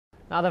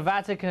Now, the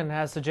Vatican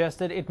has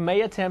suggested it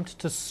may attempt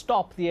to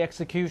stop the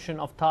execution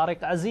of Tareq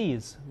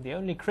Aziz, the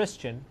only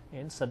Christian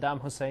in Saddam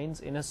Hussein's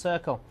inner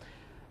circle.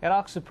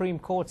 Iraq's Supreme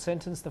Court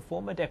sentenced the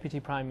former Deputy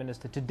Prime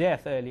Minister to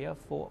death earlier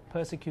for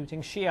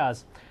persecuting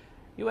Shias.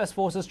 U.S.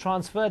 forces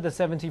transferred the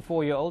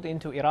 74-year-old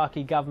into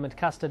Iraqi government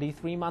custody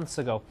 3 months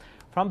ago.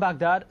 From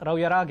Baghdad,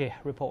 Iraqi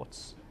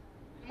reports.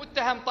 The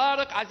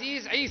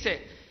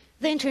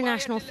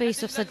international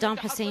face of Saddam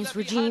Hussein's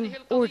regime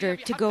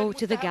ordered to go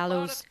to the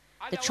gallows.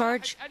 The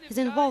charge, his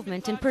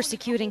involvement in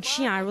persecuting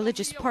Shia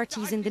religious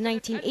parties in the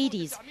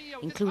 1980s,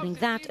 including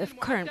that of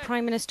current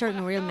Prime Minister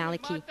Nouri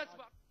al-Maliki.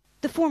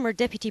 The former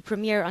deputy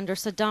premier under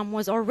Saddam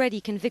was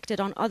already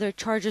convicted on other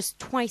charges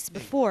twice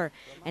before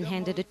and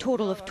handed a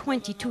total of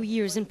 22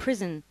 years in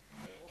prison.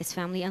 His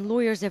family and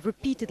lawyers have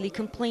repeatedly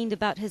complained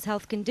about his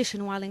health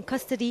condition while in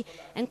custody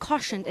and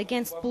cautioned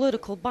against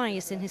political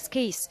bias in his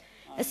case,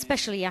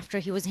 especially after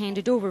he was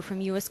handed over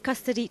from U.S.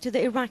 custody to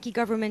the Iraqi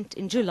government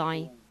in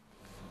July.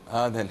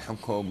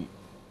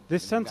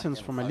 This sentence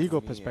from a legal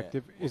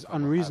perspective is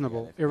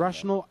unreasonable,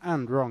 irrational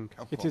and wrong.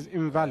 It is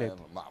invalid.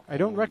 I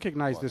don't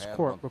recognize this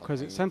court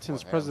because it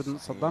sentenced President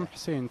Saddam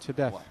Huseyn to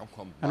death,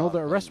 and all the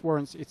arrest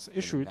warrants it's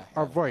issued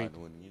are void.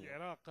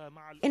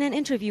 In an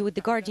interview with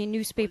the Guardian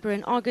newspaper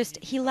in August,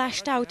 he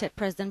lashed out at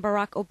President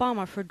Barack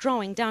Obama for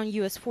drawing down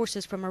U.S.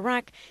 forces from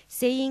Iraq,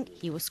 saying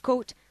he was,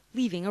 quote,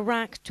 leaving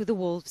Iraq to the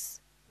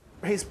wolves.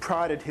 He's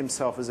prided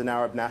himself as an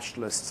Arab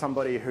nationalist,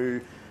 somebody who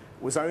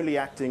was only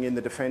acting in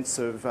the defence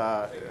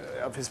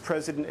of his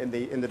president,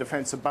 in the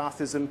defence of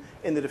Baathism,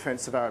 in the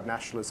defence of Arab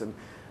nationalism.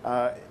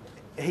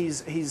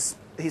 He's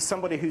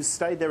somebody who's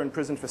stayed there in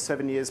prison for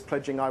 7 years,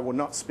 pledging, I will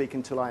not speak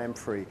until I am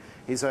free.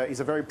 He's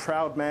a very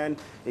proud man.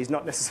 He's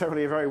not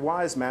necessarily a very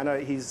wise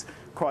man. He's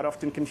quite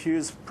often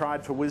confused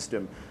pride for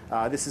wisdom.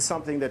 This is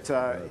something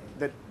that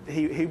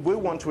he will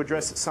want to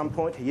address at some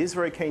point. He is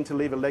very keen to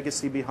leave a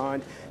legacy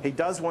behind. He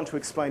does want to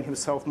explain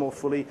himself more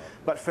fully.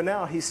 But for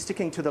now, he's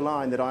sticking to the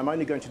line that I'm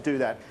only going to do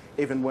that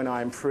even when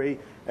I am free.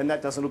 And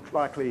that doesn't look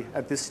likely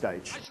at this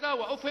stage.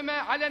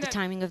 The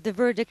timing of the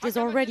verdict is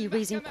already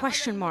raising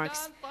question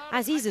marks.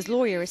 Aziz's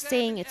lawyer is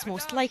saying it's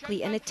most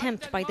likely an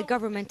attempt by the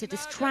government to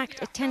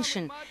distract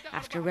attention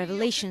after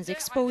revelations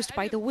exposed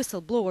by the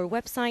whistleblower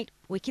website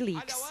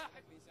WikiLeaks.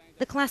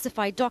 The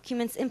classified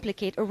documents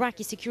implicate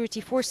Iraqi security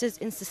forces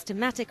in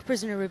systematic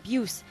prisoner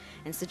abuse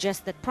and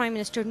suggest that Prime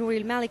Minister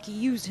Nouri al-Maliki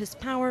used his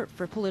power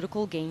for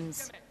political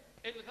gains.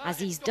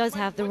 Aziz does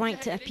have the right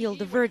to appeal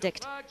the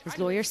verdict. His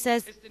lawyer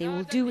says they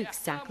will do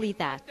exactly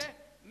that.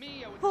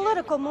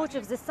 Political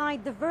motives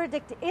aside, the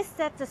verdict is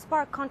set to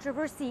spark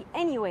controversy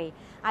anyway.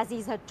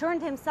 Aziz had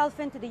turned himself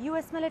into the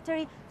U.S.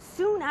 military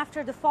soon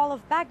after the fall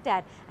of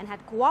Baghdad and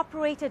had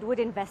cooperated with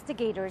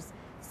investigators.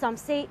 Some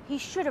say he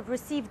should have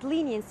received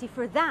leniency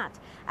for that,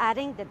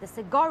 adding that the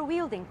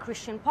cigar-wielding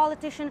Christian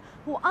politician,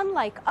 who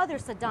unlike other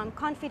Saddam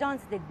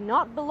confidants did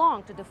not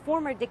belong to the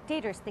former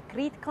dictator's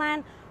Tikrit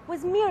clan,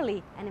 was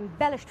merely an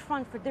embellished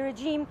front for the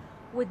regime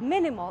with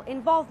minimal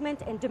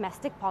involvement in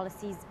domestic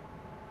policies.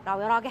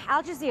 Iraqi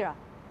Al Jazeera,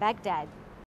 Baghdad.